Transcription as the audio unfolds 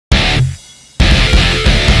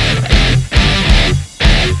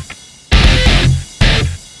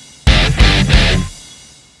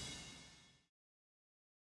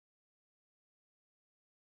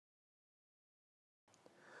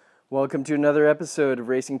Welcome to another episode of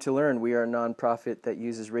Racing2Learn. We are a nonprofit that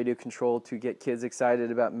uses radio control to get kids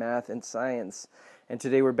excited about math and science. And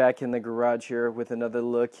today we're back in the garage here with another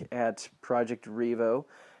look at Project Revo.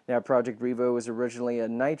 Now, Project Revo was originally a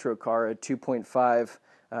nitro car, a 2.5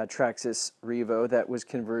 Traxxas Revo that was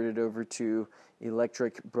converted over to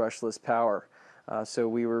electric brushless power. So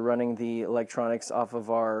we were running the electronics off of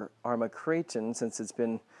our Arrma Kraton since it's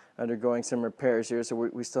been undergoing some repairs here. So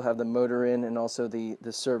we still have the motor in and also the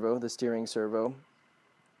servo, the steering servo.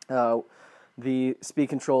 The speed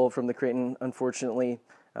control from the Kraton unfortunately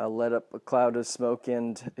let up a cloud of smoke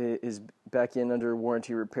and is back in under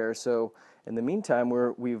warranty repair. So in the meantime,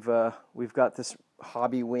 we've got this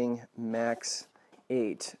HobbyWing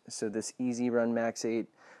Max8. So this EzRun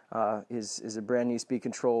Max8 is a brand new speed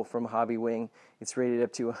control from HobbyWing. It's rated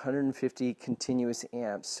up to 150 continuous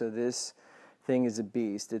amps. So this thing is a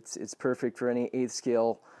beast. It's perfect for any 8th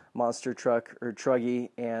scale monster truck or truggy,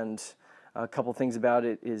 and a couple things about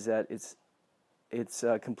it is that it's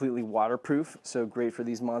completely waterproof, so great for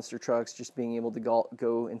these monster trucks, just being able to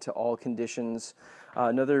go into all conditions.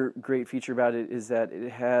 Another great feature about it is that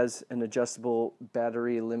it has an adjustable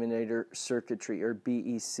battery eliminator circuitry, or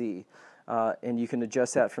BEC, and you can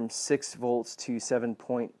adjust that from 6 volts to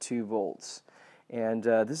 7.2 volts. And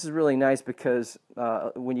this is really nice because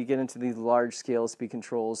when you get into these large-scale speed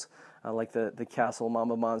controls, like the Castle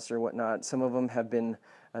Mamba Monster and whatnot, some of them have been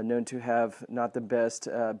known to have not the best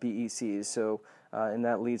BECs. So, and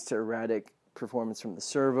that leads to erratic performance from the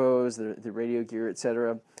servos, the radio gear,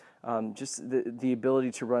 etc. Just the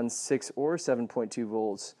ability to run 6 or 7.2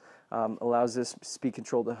 volts allows this speed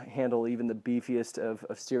control to handle even the beefiest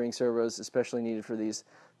of steering servos, especially needed for these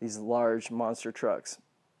large monster trucks.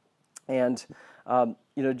 And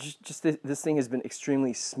you know, this thing has been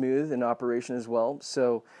extremely smooth in operation as well.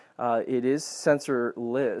 So it is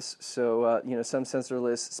sensorless. So you know, some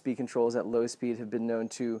sensorless speed controls at low speed have been known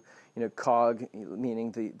to, you know, cog,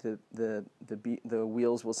 meaning the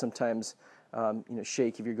wheels will sometimes you know,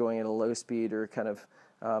 shake if you're going at a low speed, or kind of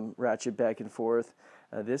ratchet back and forth.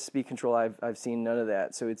 This speed control, I've seen none of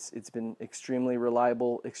that. So it's been extremely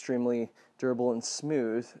reliable, extremely durable and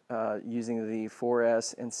smooth, using the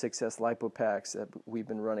 4S and 6S Lipo packs that we've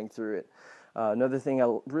been running through it. Another thing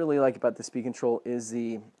I really like about the speed control is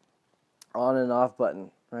the on and off button,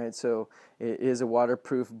 right? So it is a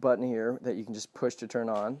waterproof button here that you can just push to turn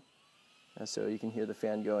on. So you can hear the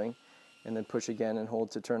fan going, and then push again and hold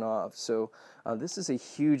to turn off. So this is a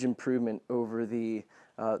huge improvement over the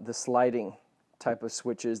sliding type of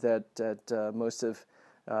switches that most of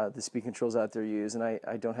the speed controls out there use. And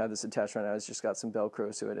I don't have this attached right now. It's just got some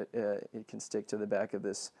Velcro so it can stick to the back of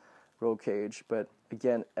this roll cage. But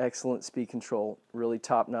again, excellent speed control, really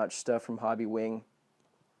top-notch stuff from HobbyWing.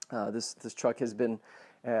 This truck has been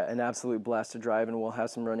an absolute blast to drive, and we'll have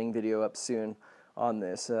some running video up soon on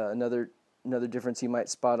this. Another difference you might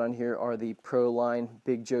spot on here are the Proline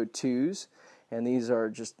Big Joe 2s, and these are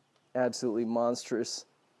just absolutely monstrous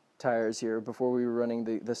tires here. Before we were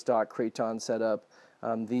running the stock Kraton setup,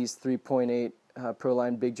 these 3.8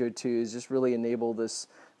 Proline Big Joe 2s just really enable this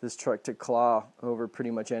truck to claw over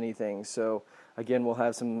pretty much anything. So again, we'll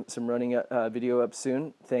have some running video up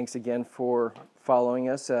soon. Thanks again for following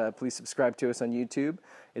us. Please subscribe to us on YouTube.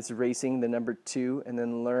 It's Racing, the number 2, and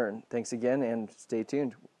then Learn. Thanks again, and stay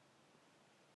tuned.